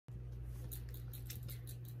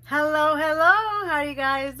Hello, how are you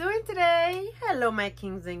guys doing today? Hello, my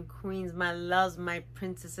kings and queens, my loves, my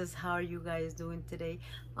princesses. How are you guys doing today?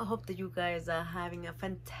 I hope that you guys are having a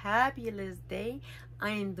fantabulous day. I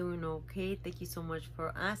am doing okay. Thank you so much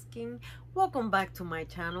for asking. Welcome back to my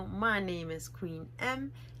channel. My name is Queen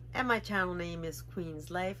M and my channel name is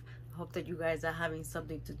Queen's Life. I hope that you guys are having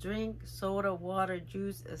something to drink, soda, water,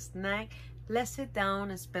 juice, a snack. Let's sit down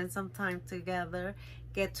and spend some time together,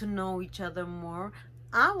 get to know each other more.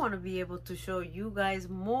 I want to be able to show you guys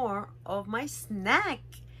more of my snack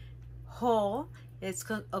haul. It's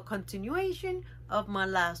a continuation of my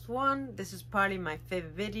last one. This is probably my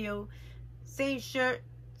fifth video. Same shirt,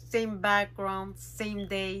 same background, same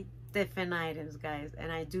day, different items, guys.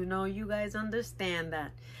 And I do know you guys understand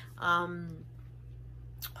that.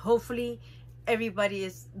 Hopefully everybody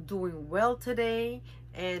is doing well today.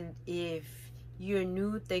 And if you're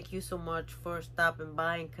new, thank you so much for stopping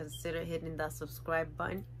by and consider hitting that subscribe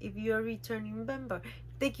button. If you're a returning member,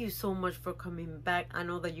 thank you so much for coming back. I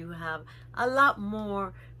know that you have a lot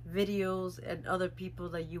more videos and other people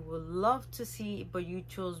that you would love to see, but you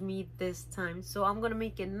chose me this time, so I'm gonna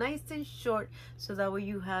make it nice and short so that way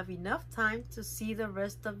you have enough time to see the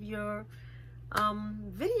rest of your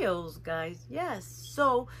videos, guys. Yes,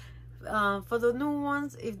 so for the new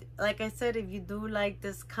ones, if like I said, if you do like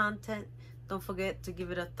this content, don't forget to give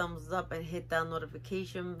it a thumbs up and hit that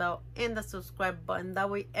notification bell and the subscribe button. That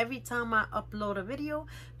way, every time I upload a video,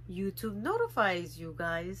 YouTube notifies you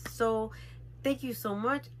guys. So thank you so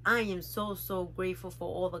much. I am so grateful for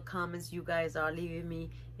all the comments you guys are leaving me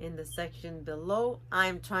in the section below. I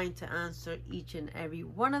am trying to answer each and every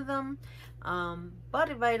one of them. But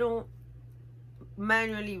if I don't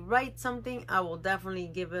manually write something, I will definitely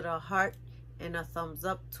give it a heart and a thumbs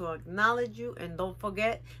up to acknowledge you. And don't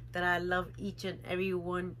forget that I love each and every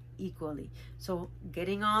one equally. So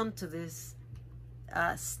getting on to this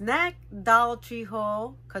snack Dollar Tree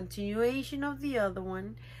haul, continuation of the other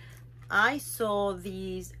one. I saw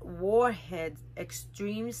these Warheads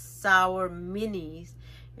Extreme Sour Minis,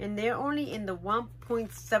 and they're only in the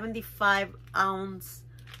 1.75 ounce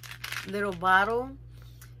little bottle.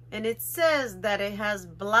 And it says that it has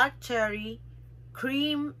black cherry,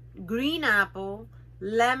 cream, green apple,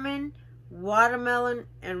 lemon, watermelon,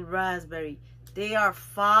 and raspberry. They are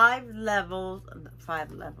 5 levels.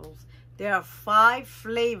 There are 5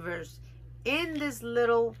 flavors in this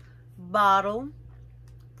little bottle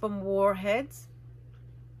from Warheads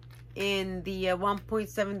in the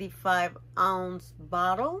 1.75 ounce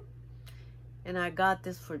bottle. And I got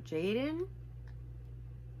this for Jaden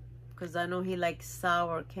because I know he likes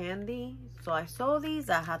sour candy. So I saw these.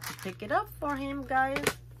 I had to pick it up for him, guys.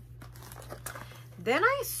 Then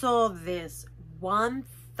I saw this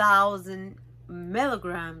 1,000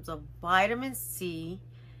 milligrams of vitamin C.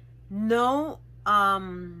 No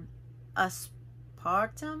aspartame.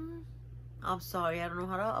 I'm sorry, I don't know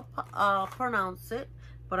how to pronounce it,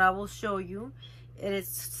 but I will show you. It is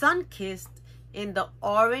sun-kissed in the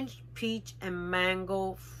orange, peach, and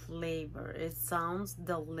mango flavor. It sounds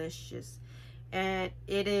delicious. And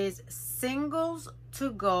it is singles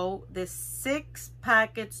to go. There's 6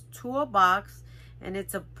 packets to a box, and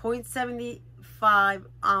it's a 0.75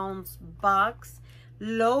 ounce box.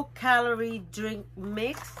 Low calorie drink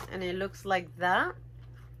mix, and it looks like that.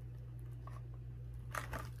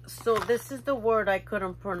 So this is the word I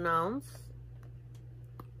couldn't pronounce.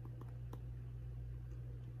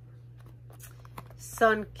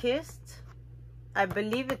 Sun-kissed. I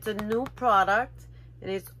believe it's a new product,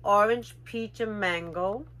 and it's orange, peach, and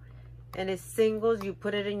mango, and it's singles. You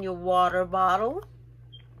put it in your water bottle,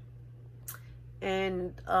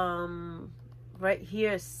 and right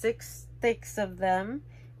here 6 sticks of them,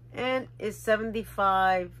 and it's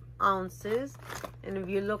 75 ounces. And if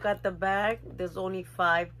you look at the back, there's only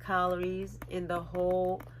 5 calories in the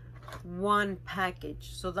whole one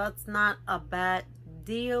package, so that's not a bad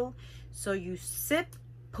deal. So you sip,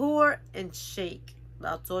 pour, and shake.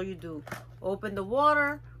 That's all you do. Open the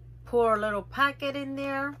water, pour a little packet in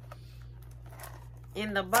there,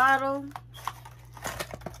 in the bottle.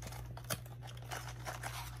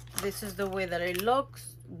 This is the way that it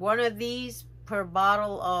looks. One of these per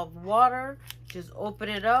bottle of water. Just open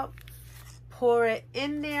it up, pour it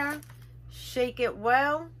in there, shake it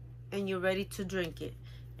well, and you're ready to drink it.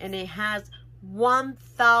 And it has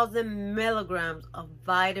 1,000 milligrams of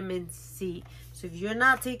vitamin C. So if you're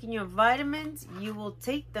not taking your vitamins, you will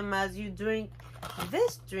take them as you drink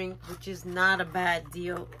this drink, which is not a bad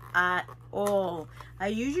deal at all. I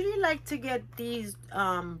usually like to get these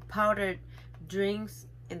powdered drinks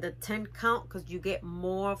in the 10 count because you get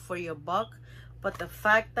more for your buck. But the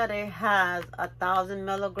fact that it has 1,000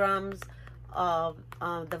 milligrams of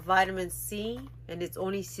the vitamin C, and it's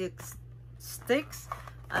only 6 sticks.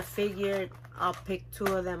 I figured I'll pick 2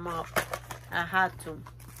 of them up. I had to.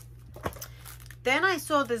 Then I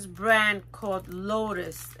saw this brand called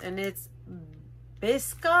Lotus, and it's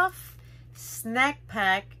Biscoff snack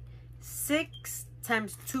pack, 6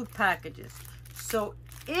 times 2 packages. So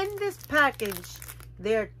in this package,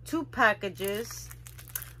 there are 2 packages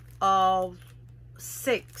of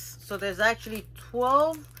 6. So there's actually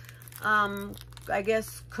 12, I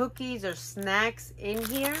guess, cookies or snacks in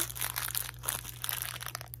here.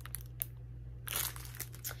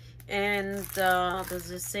 And does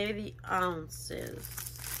it say the ounces?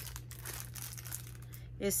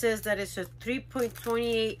 It says that it's a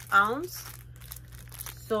 3.28 ounce.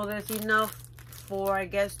 So there's enough for, I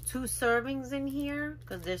guess, 2 servings in here,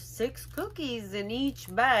 because there's 6 cookies in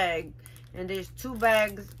each bag, and there's 2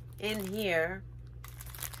 bags in here.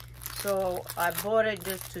 So I bought it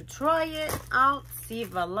just to try it out, see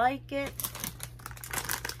if I like it.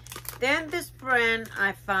 Then this brand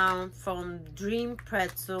I found from Dream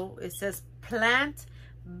Pretzel. It says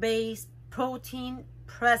plant-based protein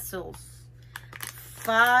pretzels.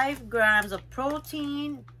 5 grams of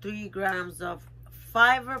protein, 3 grams of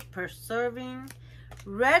fiber per serving,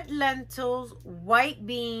 red lentils, white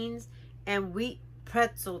beans, and wheat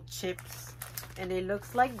pretzel chips. And it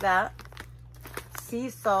looks like that. Sea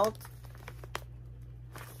salt.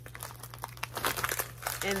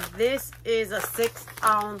 And this is a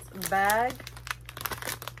 6-ounce bag.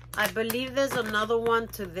 I believe there's another one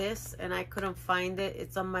to this, and I couldn't find it.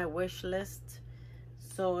 It's on my wish list.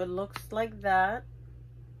 So it looks like that.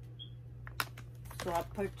 So I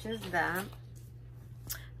purchased that.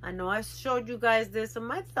 I know I showed you guys this in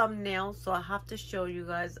my thumbnail, so I have to show you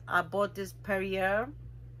guys. I bought this Perrier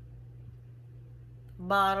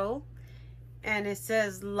bottle, and it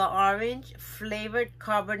says La Orange flavored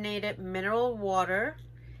carbonated mineral water,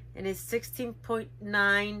 and it's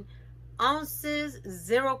 16.9 ounces,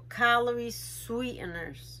 0 calorie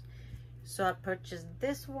sweeteners. So I purchased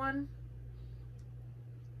this one.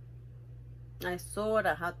 I saw it,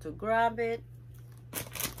 I had to grab it.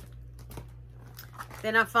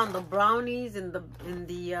 Then I found the brownies in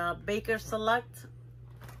the Baker Select,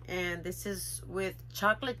 and this is with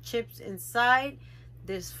chocolate chips inside.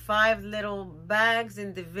 There's 5 little bags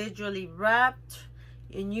individually wrapped,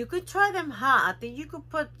 and you could try them hot. I think you could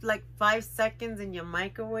put like 5 seconds in your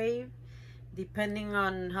microwave, depending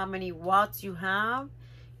on how many watts you have.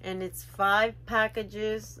 And it's 5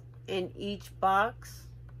 packages in each box,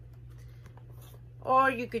 or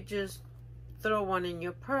you could just throw one in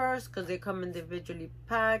your purse, because they come individually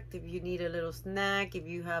packed. If you need a little snack, if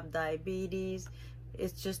you have diabetes,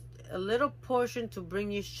 it's just a little portion to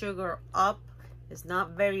bring your sugar up. It's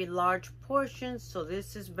not very large portions, so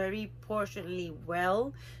this is very portionally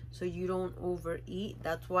well, so you don't overeat.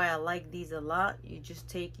 That's why I like these a lot. You just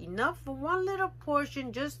take enough for one little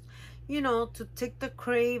portion, just, you know, to take the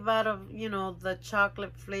crave out of, you know, the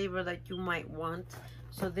chocolate flavor that you might want.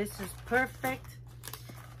 So this is perfect.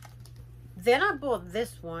 Then I bought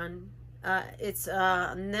this one. It's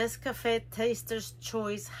a Nescafe Taster's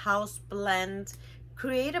Choice House Blend.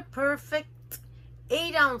 Create a perfect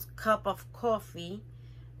 8-ounce cup of coffee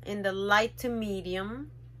in the light to medium.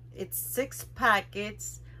 It's 6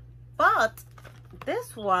 packets, but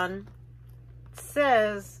this one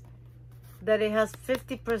says that it has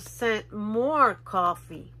 50% more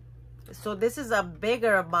coffee. So this is a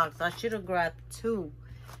bigger box. I should have grabbed 2,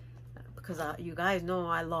 because you guys know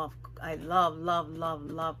I love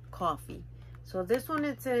coffee. So this one,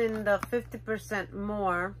 it's in the 50%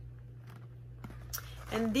 more.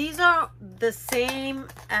 And these are the same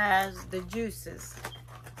as the juices,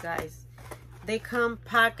 guys. They come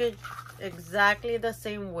packaged exactly the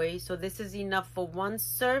same way. So this is enough for 1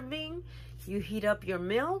 serving. You heat up your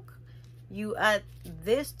milk, you add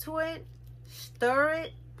this to it, stir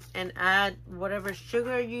it, and add whatever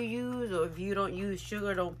sugar you use, or if you don't use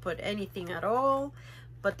sugar, don't put anything at all.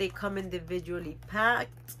 But they come individually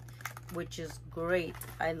packed, which is great.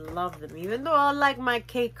 I love them, even though I like my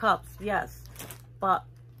K-cups, yes, but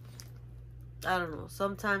I don't know,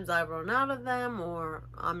 sometimes I run out of them, or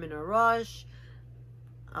I'm in a rush.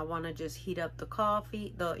 I want to just heat up the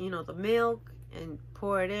coffee, the milk, and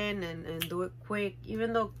pour it in and do it quick,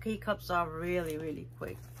 even though K-cups are really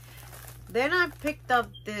quick. Then I picked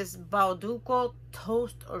up this Bauducco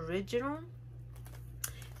Toast Original.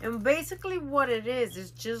 And basically what it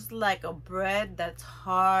is just like a bread that's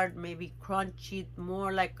hard, maybe crunchy,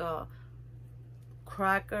 more like a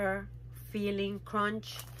cracker feeling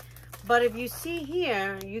crunch. But if you see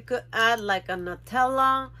here, you could add like a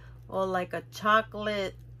Nutella or like a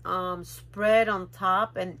chocolate spread on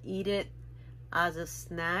top and eat it as a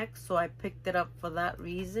snack, so I picked it up for that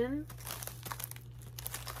reason.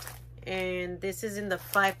 And this is in the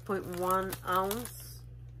 5.1 ounce,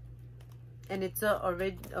 and it's the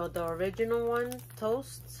original one,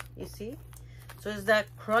 toast, you see. So it's that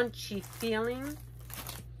crunchy feeling.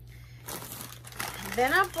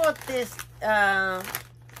 Then I bought this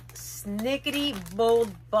Snickety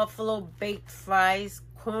Bold Buffalo Baked Fries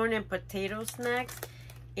corn and potato snacks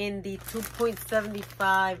in the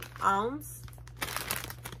 2.75 ounce.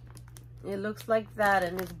 It looks like that,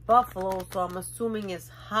 and it's buffalo, so I'm assuming it's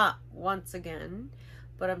hot once again,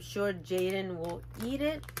 but I'm sure Jaden will eat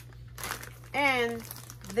it. And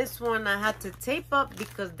this one I had to tape up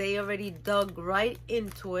because they already dug right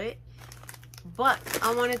into it, but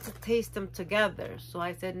I wanted to taste them together, so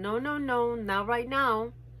I said no, not right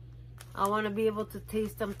now. I want to be able to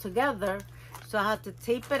taste them together, so I had to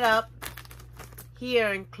tape it up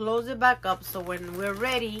here and close it back up, so when we're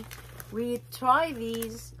ready we try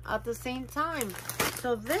these at the same time.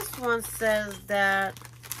 So this one says that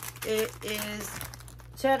it is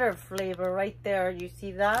cheddar flavor right there, you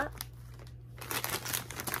see that?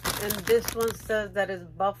 And this one says that it's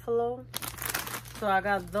buffalo. So I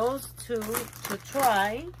got those two to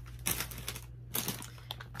try.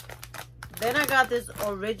 Then I got this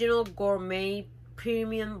original gourmet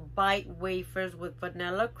premium bite wafers with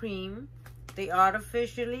vanilla cream. They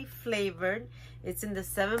artificially flavored. It's in the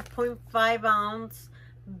 7.5 ounce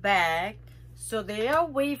bag. So they are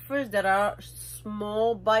wafers that are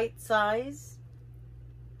small bite size,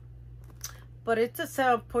 but it's a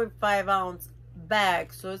 7.5 ounce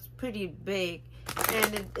bag, so it's pretty big,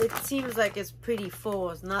 and it seems like it's pretty full.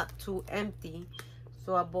 It's not too empty,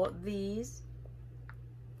 so I bought these.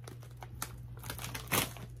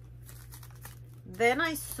 Then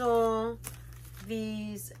I saw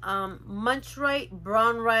these Munch Right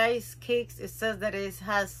brown rice cakes. It says that it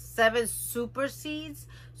has 7 super seeds,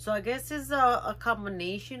 so I guess it's a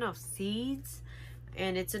combination of seeds,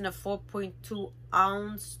 and it's in a 4.2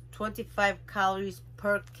 ounce, 25 calories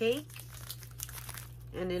per cake,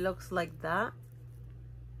 and it looks like that.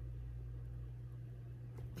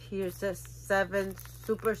 Here it says 7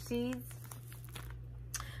 super seeds,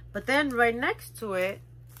 but then right next to it,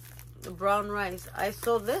 the brown rice, I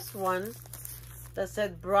saw this one that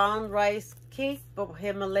said brown rice cake but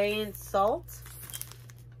Himalayan salt,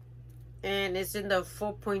 and it's in the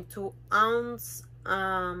 4.2 ounce.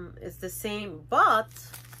 It's the same, but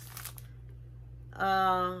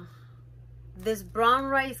this brown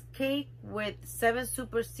rice cake with 7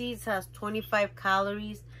 super seeds has 25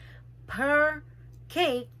 calories per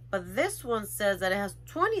cake, but this one says that it has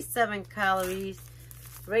 27 calories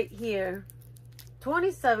right here,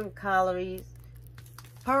 27 calories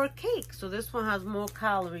per cake. So this one has more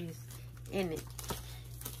calories in it.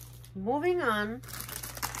 Moving on,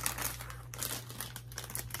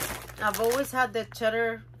 I've always had the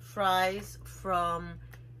cheddar fries from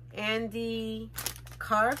Andy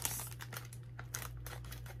Carps,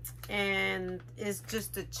 and it's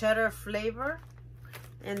just a cheddar flavor,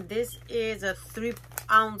 and this is a 3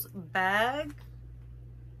 ounce bag.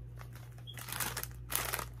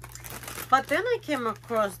 But then I came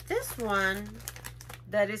across this one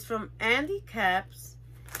that is from Andy Caps,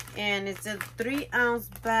 and it's a 3 ounce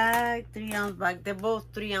bag, 3 ounce bag. They're both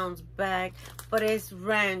 3 ounce bag, but it's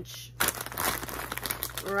ranch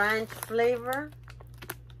flavor.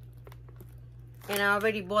 And I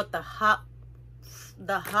already bought the hot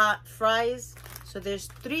fries. So there's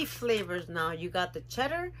 3 flavors now. You got the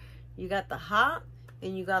cheddar, you got the hot,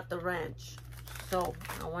 and you got the ranch. So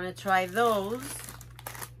I want to try those.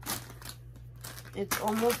 It's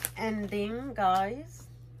almost ending, guys.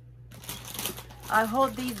 I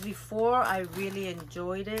had these before. I really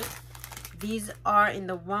enjoyed it. These are in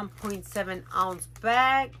the 1.7 ounce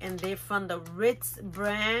bag, and they're from the Ritz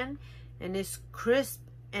brand, and it's crisp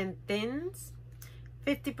and thins,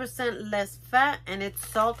 50% less fat, and it's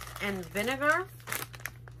salt and vinegar,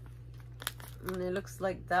 and it looks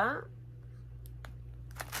like that.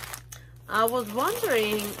 I was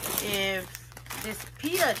wondering if these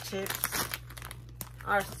pita chips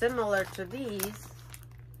are similar to these.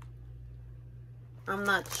 I'm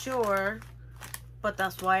not sure, but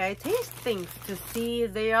that's why I taste things, to see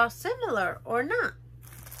if they are similar or not.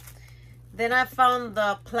 Then I found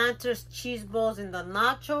the Planters cheese balls in the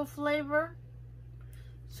nacho flavor.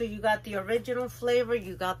 So you got the original flavor,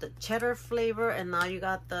 you got the cheddar flavor, and now you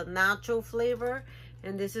got the nacho flavor.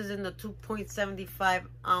 And this is in the 2.75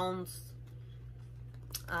 ounce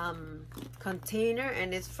container,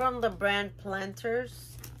 and it's from the brand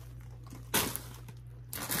Planters.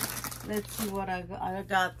 Let's see what I got. I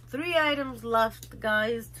got 3 items left,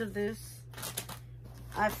 guys, to this.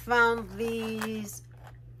 I found these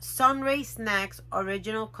Sunray Snacks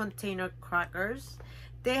original container crackers.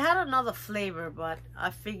 They had another flavor, but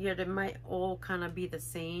I figured it might all kind of be the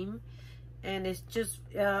same. And it's just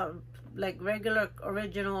like regular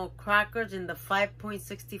original crackers in the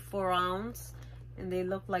 5.64 ounce. And they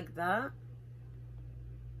look like that.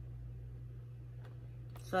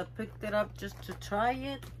 So I picked it up just to try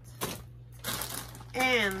it.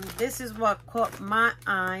 And this is what caught my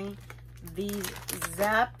eye. These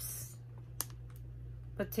Zapp's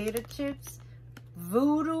potato chips.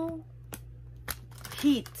 Voodoo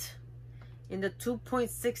Heat in the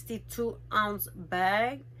 2.62 ounce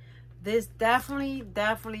bag. This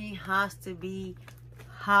definitely has to be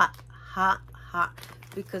hot,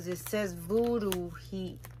 because it says Voodoo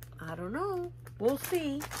Heat. I don't know. We'll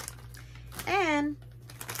see. And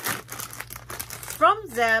from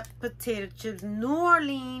Zapp potato chips, New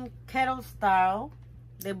Orleans kettle style.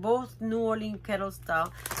 They're both New Orleans kettle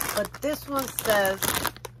style, but this one says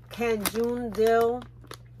Cajun dill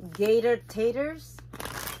gator taters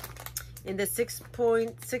in the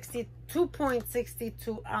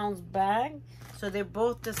 2.62 ounce bag. So they're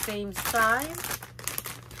both the same size.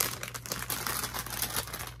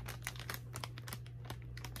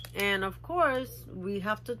 And of course, we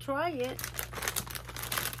have to try it,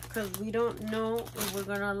 because we don't know if we're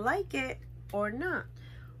gonna like it or not.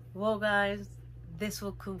 Well, guys, this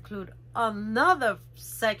will conclude another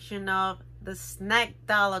section of the snack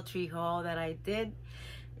Dollar Tree haul that I did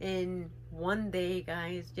in one day,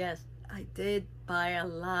 guys. Yes, I did buy a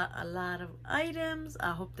lot of items.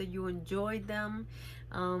 I hope that you enjoyed them.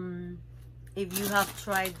 If you have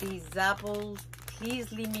tried these Zappos,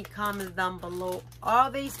 please leave me comments down below.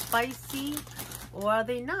 Are they spicy or are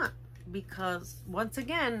they not? Because once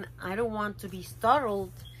again, I don't want to be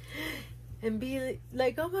startled and be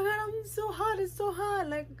like, oh my god, I'm so hot, it's so hot,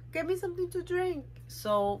 like get me something to drink.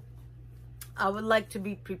 So I would like to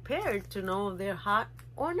be prepared to know if they're hot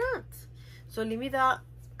or not. So leave me that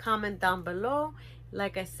comment down below.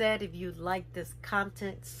 Like I said, if you like this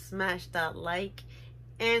content, smash that like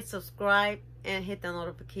and subscribe and hit the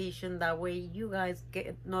notification. That way you guys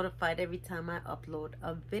get notified every time I upload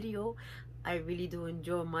a video. I really do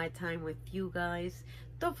enjoy my time with you guys.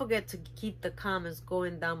 Don't forget to keep the comments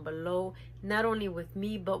going down below, not only with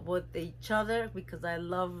me but with each other, because I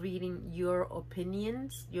love reading your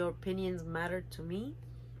opinions. Your opinions matter to me,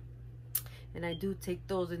 and I do take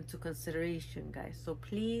those into consideration, guys. So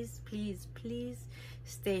please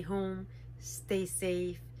stay home, stay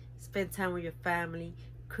safe, spend time with your family,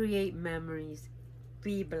 create memories,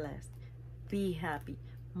 be blessed, be happy.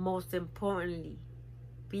 Most importantly,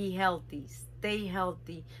 be healthy, stay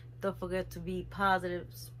healthy. Don't forget to be positive,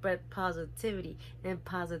 spread positivity, and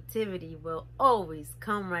positivity will always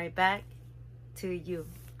come right back to you.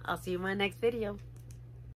 I'll see you in my next video.